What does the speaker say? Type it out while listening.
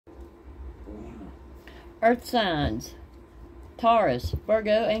Earth signs, Taurus,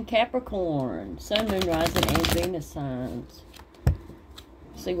 Virgo, and Capricorn. Sun, Moon, Rising, and Venus signs.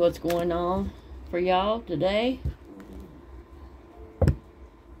 See what's going on for y'all today.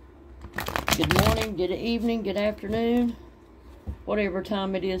 Good morning, good evening, good afternoon. Whatever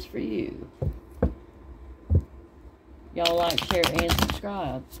time it is for you. Y'all like, share, and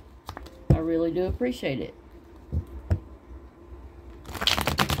subscribe. I really do appreciate it.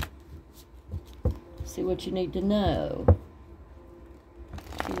 See what you need to know.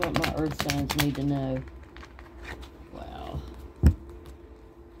 See what my earth signs need to know. Wow.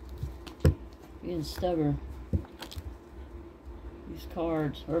 Being stubborn. These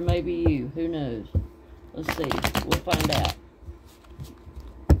cards. Or maybe you. Who knows? Let's see. We'll find out.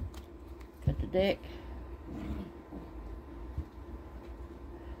 Cut the deck.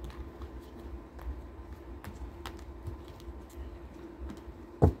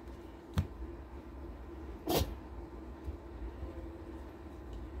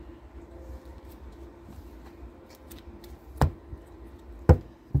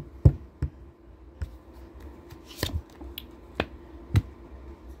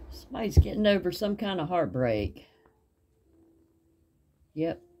 Somebody's getting over some kind of heartbreak.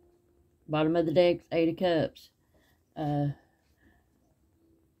 Yep. Bottom of the deck, 8 of Cups.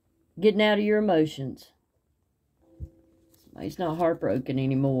 Getting out of your emotions. Somebody's not heartbroken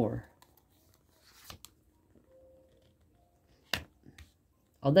anymore.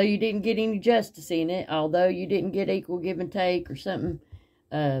 Although you didn't get any justice in it, although you didn't get equal give and take or something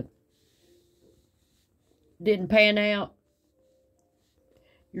didn't pan out,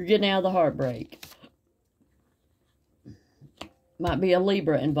 you're getting out of the heartbreak. Might be a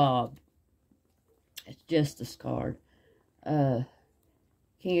Libra involved. It's Justice card. King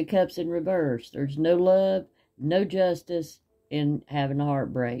of Cups in reverse. There's no love, no justice in having a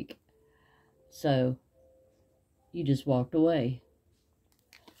heartbreak. So, you just walked away.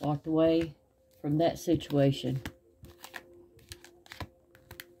 Walked away from that situation.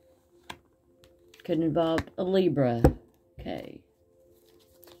 Could involve a Libra. Okay.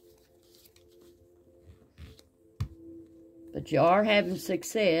 But you are having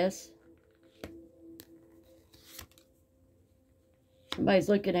success. Somebody's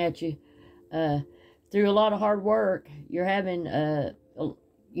looking at you. Through a lot of hard work, you're having,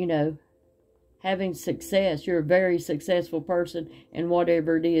 you know, having success. You're a very successful person in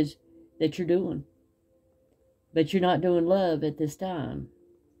whatever it is that you're doing. But you're not doing love at this time.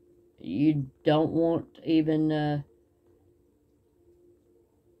 You don't want even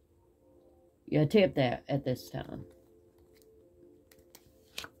you attempt that at this time.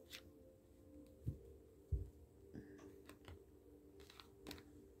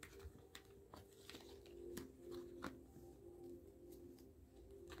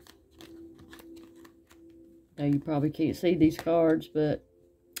 Now you probably can't see these cards, but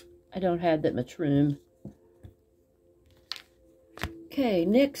I don't have that much room. Okay,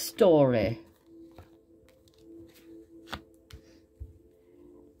 next story.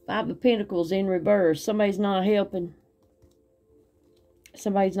 5 of Pentacles in reverse. Somebody's not helping.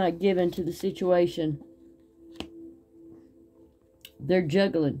 Somebody's not giving to the situation. They're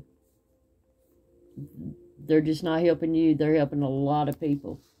juggling. They're just not helping you. They're helping a lot of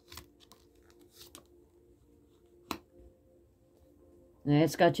people. And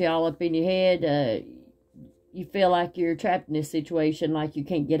that's got you all up in your head. You feel like you're trapped in this situation, like you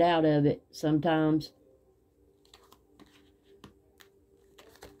can't get out of it sometimes.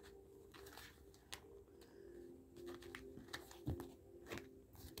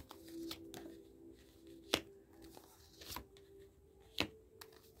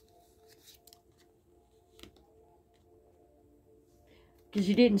 Because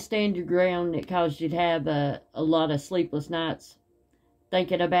you didn't stand your ground, it caused you to have a lot of sleepless nights.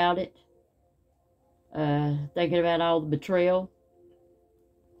 Thinking about it. Thinking about all the betrayal.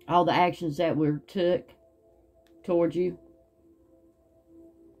 All the actions that were took towards you.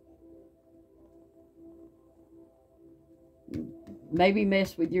 Maybe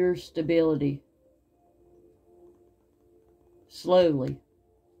mess with your stability. Slowly.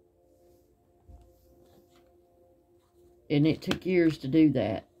 And it took years to do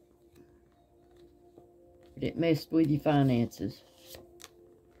that. But it messed with your finances.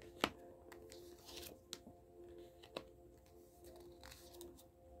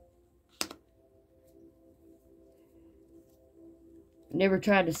 Never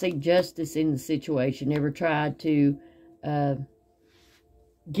tried to seek justice in the situation. Never tried to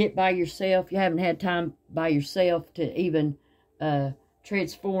get by yourself. You haven't had time by yourself to even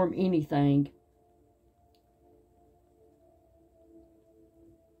transform anything.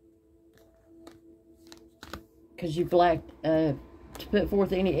 because you've lacked to put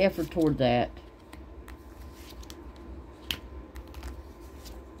forth any effort toward that.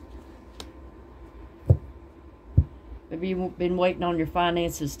 Maybe you've been waiting on your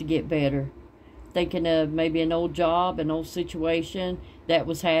finances to get better. Thinking of maybe an old job, an old situation that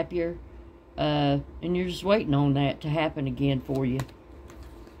was happier. And you're just waiting on that to happen again for you.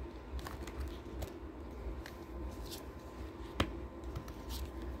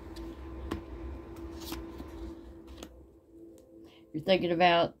 You're thinking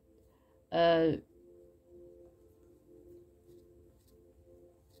about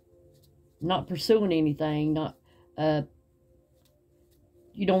not pursuing anything, not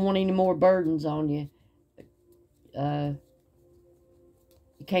you don't want any more burdens on you. You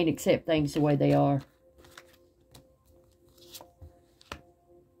can't accept things the way they are.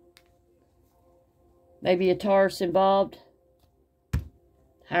 Maybe a Taurus involved.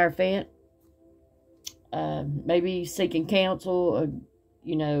 Hierophant. Maybe seeking counsel,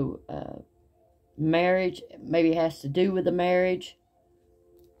 you know, marriage. Maybe it has to do with the marriage.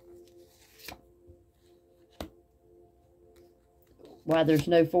 Why there's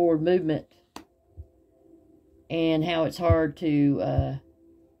no forward movement. And how it's hard to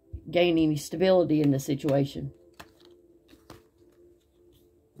gain any stability in the situation.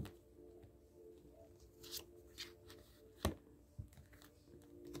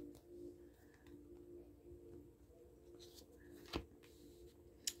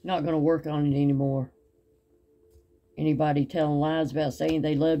 Not going to work on it anymore. Anybody telling lies about saying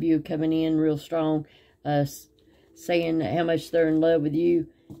they love you, coming in real strong, saying how much they're in love with you,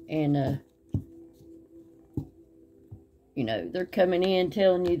 and you know, they're coming in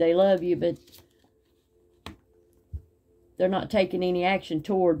telling you they love you, but they're not taking any action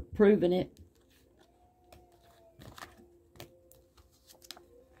toward proving it.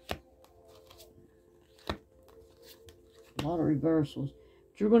 A lot of reversals.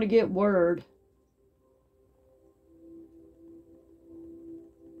 But you're going to get word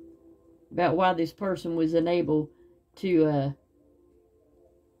about why this person was unable to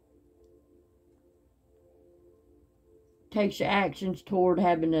take your actions toward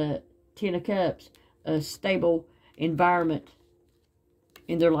having a 10 of Cups, a stable environment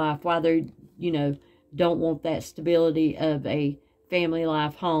in their life. Why they, you know, don't want that stability of a family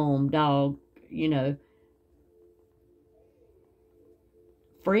life, home, dog, you know,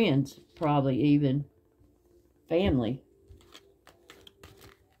 friends, probably even family.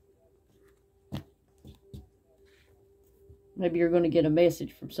 Maybe you're going to get a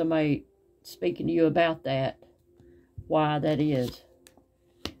message from somebody speaking to you about that. Why that is.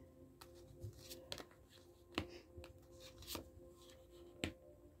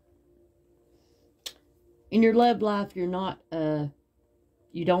 In your love life, you're not,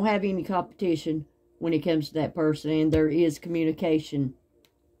 you don't have any competition when it comes to that person, and there is communication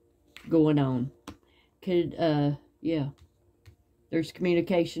going on. Yeah, there's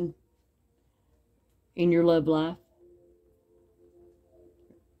communication in your love life.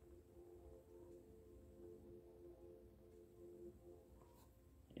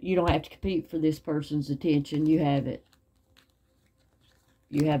 You don't have to compete for this person's attention. You have it.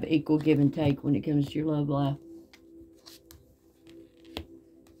 You have equal give and take when it comes to your love life.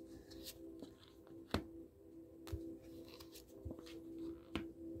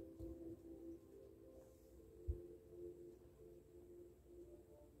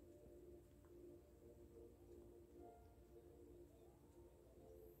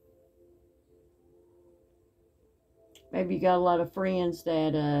 Maybe you got a lot of friends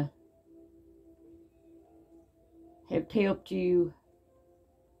that have helped you,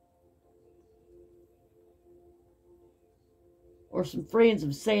 or some friends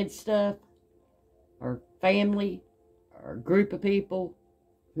have said stuff, or family, or a group of people,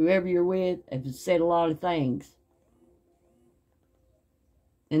 whoever you're with, have said a lot of things.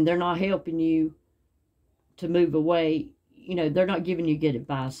 And they're not helping you to move away. You know, they're not giving you good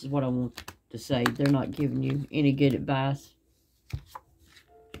advice, is what I want to say. They're not giving you any good advice.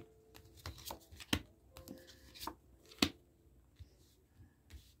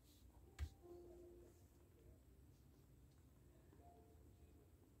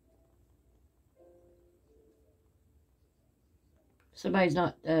 Somebody's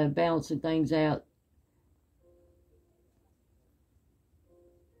not balancing things out.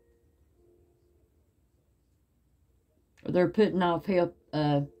 Or they're putting off help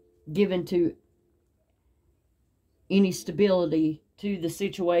given to any stability to the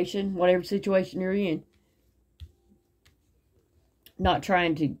situation, whatever situation you're in. Not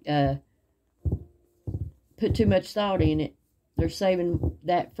trying to put too much thought in it. They're saving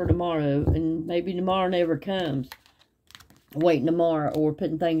that for tomorrow, and maybe tomorrow never comes. Waiting tomorrow, or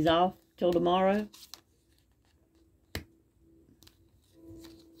putting things off till tomorrow.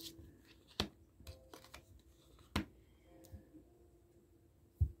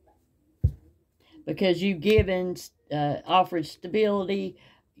 Because you've given, offered stability,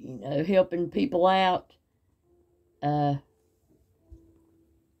 you know, helping people out.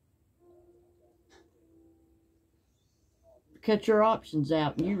 Cut your options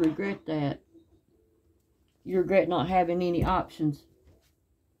out, and you regret that. You regret not having any options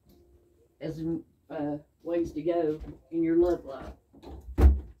as ways to go in your love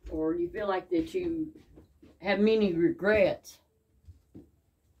life. Or you feel like that you have many regrets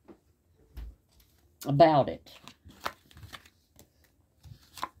about it.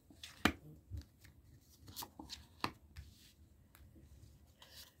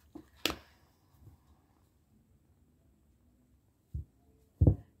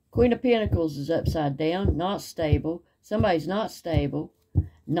 Queen of Pentacles is upside down, not stable. Somebody's not stable,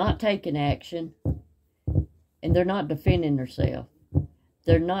 not taking action, and they're not defending themselves.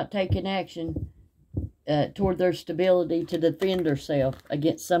 They're not taking action toward their stability to defend themselves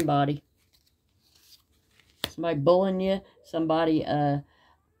against somebody. Somebody bullying you, somebody,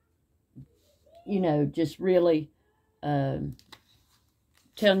 you know, just really telling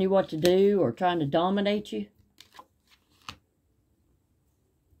you what to do or trying to dominate you.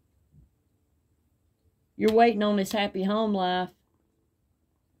 You're waiting on this happy home life,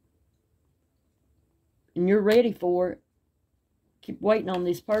 and you're ready for it. Keep waiting on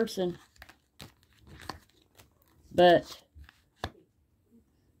this person, but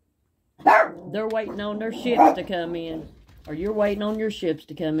they're waiting on their ships to come in, or you're waiting on your ships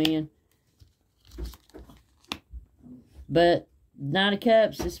to come in. But Nine of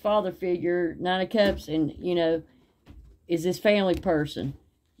Cups, this father figure, Nine of Cups, and, you know, is this family person.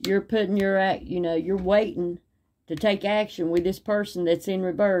 You're putting your, you know, you're waiting to take action with this person that's in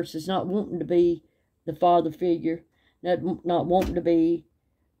reverse. It's not wanting to be the father figure, not wanting to be,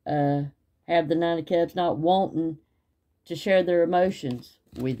 have the Nine of Cups, not wanting to share their emotions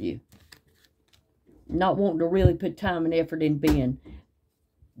with you. Not wanting to really put time and effort in being,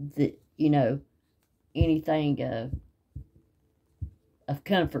 the, you know, anything of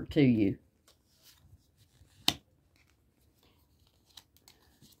comfort to you.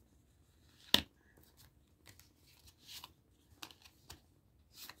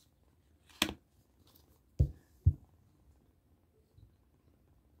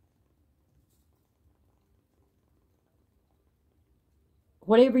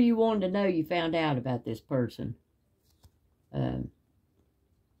 Whatever you wanted to know, you found out about this person. And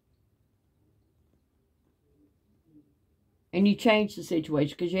you changed the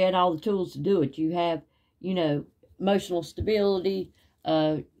situation because you had all the tools to do it. You have, you know, emotional stability.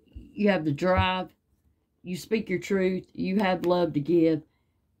 You have the drive. You speak your truth. You have love to give.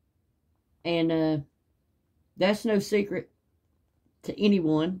 And that's no secret to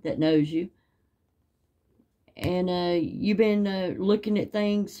anyone that knows you. And you've been looking at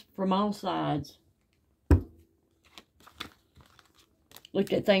things from all sides.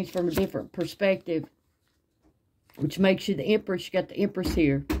 Looked at things from a different perspective. Which makes you the Empress. You got the Empress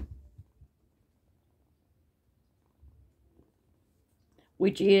here.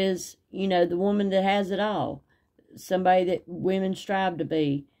 Which is, you know, the woman that has it all. Somebody that women strive to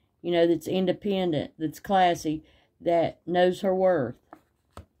be. You know, that's independent, that's classy, that knows her worth.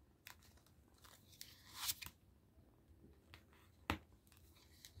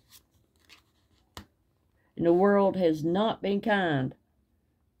 And the world has not been kind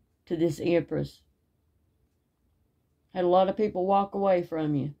to this Empress. Had a lot of people walk away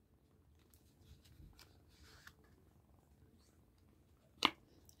from you.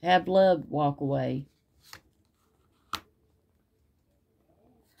 Have loved walk away.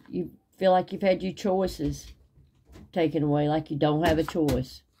 You feel like you've had your choices taken away, like you don't have a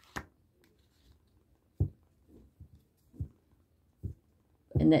choice.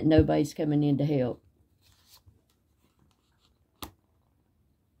 And that nobody's coming in to help.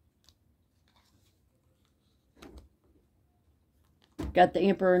 Got the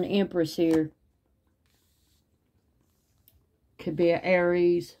Emperor and Empress here. Could be an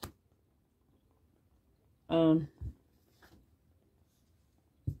Aries. Could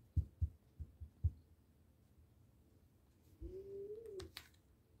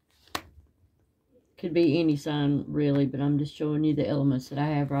be any sign, really, but I'm just showing you the elements that I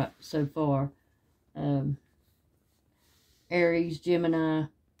have right so far. Aries, Gemini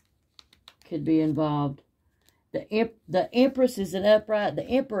could be involved. The Empress is an upright. The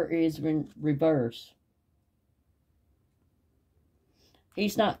Emperor is in reverse.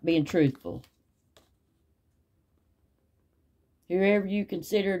 He's not being truthful. Whoever you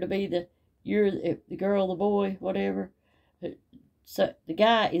consider to be the girl, the boy, whatever. So the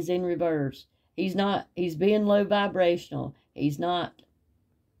guy is in reverse. He's being low vibrational. He's not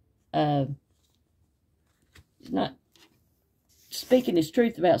speaking his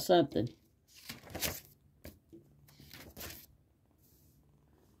truth about something.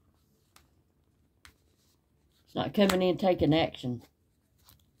 It's not coming in taking action.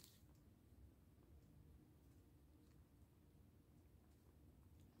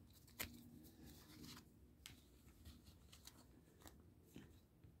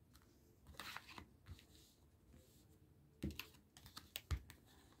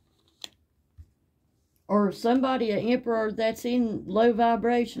 Or somebody, an emperor that's in low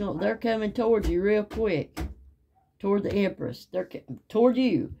vibrational, they're coming towards you real quick. Toward the empress. They're toward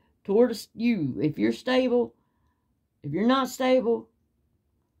you. Toward you. If you're stable, if you're not stable,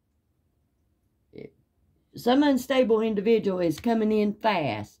 some unstable individual is coming in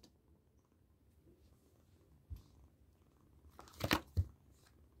fast.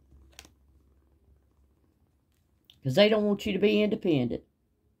 Because they don't want you to be independent.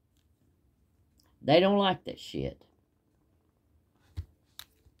 They don't like that shit.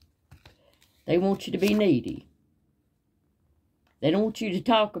 They want you to be needy. They don't want you to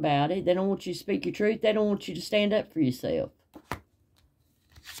talk about it. They don't want you to speak your truth. They don't want you to stand up for yourself.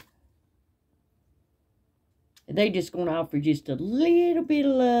 They just going to offer just a little bit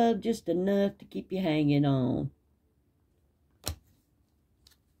of love, just enough to keep you hanging on.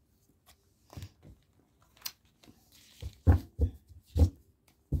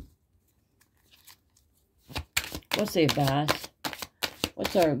 What's the advice?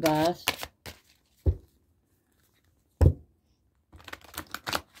 What's our advice?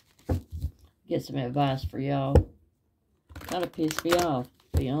 Get some advice for y'all. Kind of pissed me off,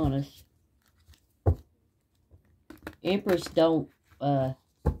 to be honest. Empress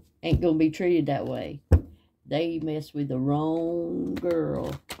ain't gonna be treated that way. They mess with the wrong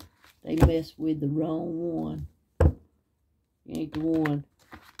girl. They mess with the wrong one. You ain't the one.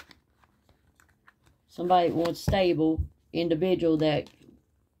 Somebody wants stable individual that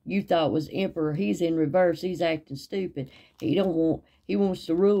you thought was emperor. He's in reverse. He's acting stupid. He wants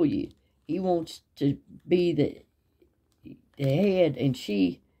to rule you. He wants to be the head, and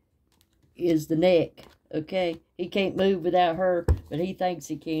she is the neck. Okay? He can't move without her, but he thinks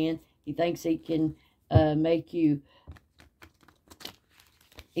he can. He thinks he can make you...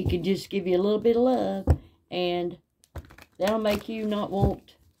 He can just give you a little bit of love, and that'll make you not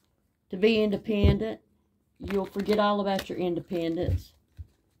want to be independent. You'll forget all about your independence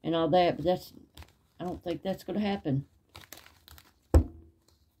and all that, but I don't think that's going to happen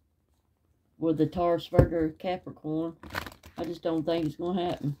with the Taurus, Virgo, Capricorn. I just don't think it's going to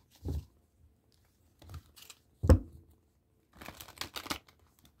happen.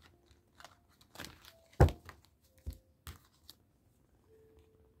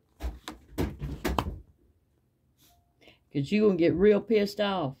 Because you're going to get real pissed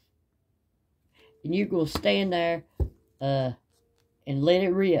off. And you're going to stand there and let it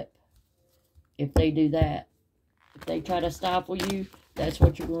rip if they do that. If they try to stifle you, that's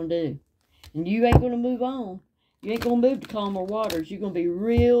what you're going to do. And you ain't going to move on. You ain't going to move to calmer waters. You're going to be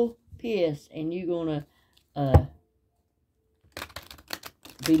real pissed. And you're going to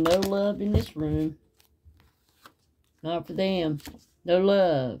be no love in this room. Not for them. No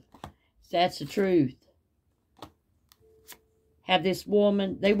love. That's the truth. Have this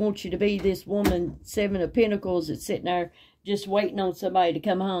woman, they want you to be this woman, Seven of Pentacles, that's sitting there just waiting on somebody to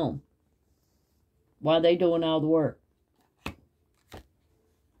come home while they doing all the work.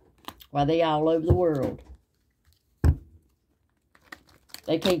 While they all over the world.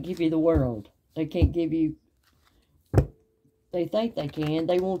 They can't give you the world. They can't give you, they think they can.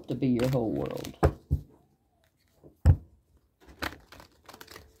 They want to be your whole world.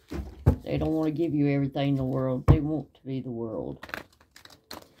 They don't want to give you everything in the world. They want to be the world.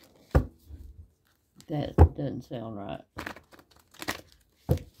 That doesn't sound right.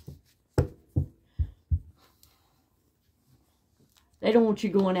 They don't want you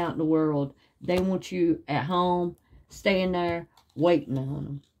going out in the world. They want you at home, staying there, waiting on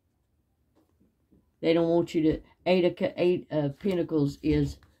them. They don't want you to... Eight of Pentacles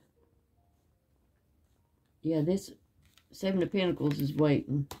is... Yeah, this Seven of Pentacles is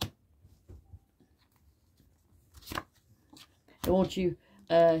waiting. They want you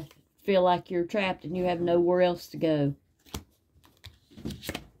feel like you're trapped and you have nowhere else to go.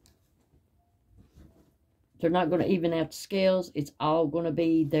 They're not going to even out the scales. It's all going to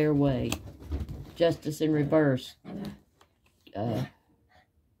be their way. Justice in reverse.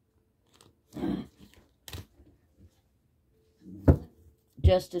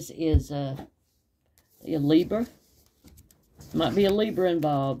 Justice is a Libra. Might be a Libra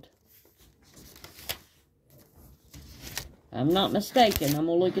involved. I'm not mistaken. I'm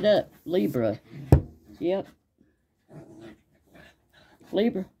going to look it up. Libra. Yep.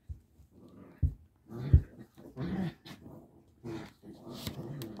 Libra.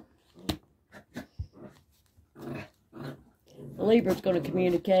 The Libra's going to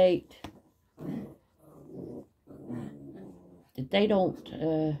communicate that they don't,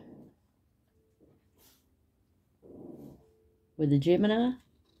 with the Gemini,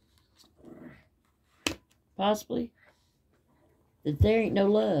 possibly, that there ain't no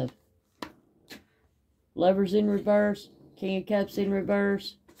love. Lovers in reverse, King of Cups in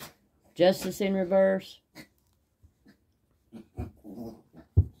reverse, Justice in reverse.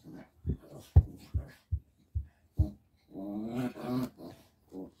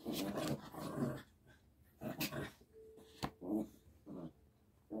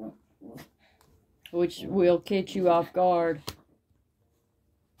 Which will catch you off guard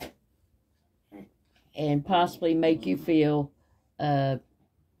and possibly make you feel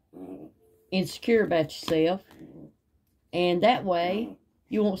insecure about yourself. And that way,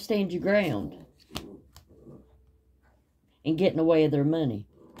 you won't stand your ground and get in the way of their money.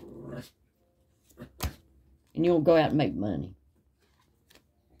 And you won't go out and make money.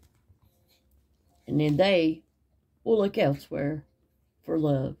 And then they will look elsewhere for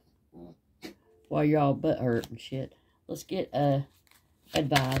love while you're all butthurt and shit. Let's get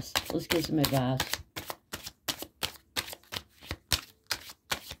advice. Let's get some advice.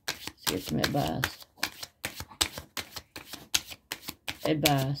 Let's get some advice.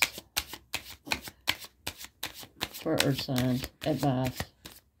 Advice for earth signs. Advice.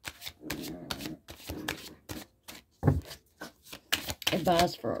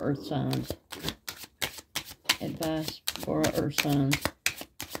 Advice for earth signs. Advice for earth signs.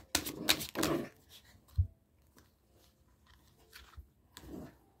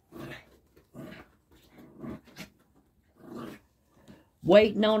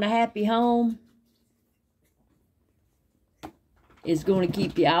 Waiting on a happy home is going to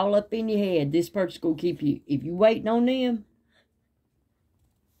keep you all up in your head. This person's going to keep you, if you're waiting on them,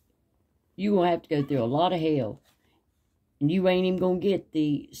 you're going to have to go through a lot of hell. And you ain't even going to get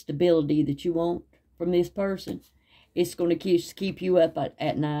the stability that you want from this person. It's going to keep you up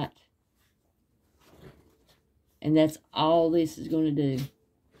at night. And that's all this is going to do.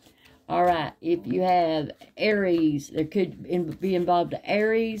 Alright, if you have Aries, there could be involved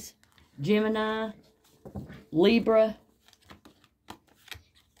Aries, Gemini, Libra,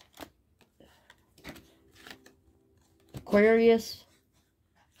 Aquarius,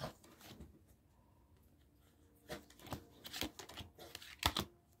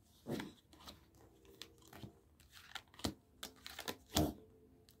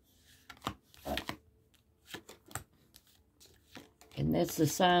 and that's the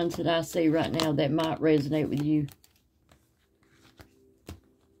signs that I see right now that might resonate with you.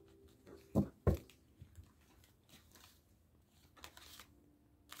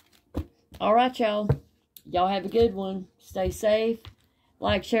 All right, y'all. Y'all have a good one. Stay safe.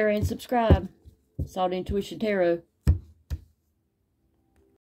 Like, share, and subscribe. Salt Intuition Tarot.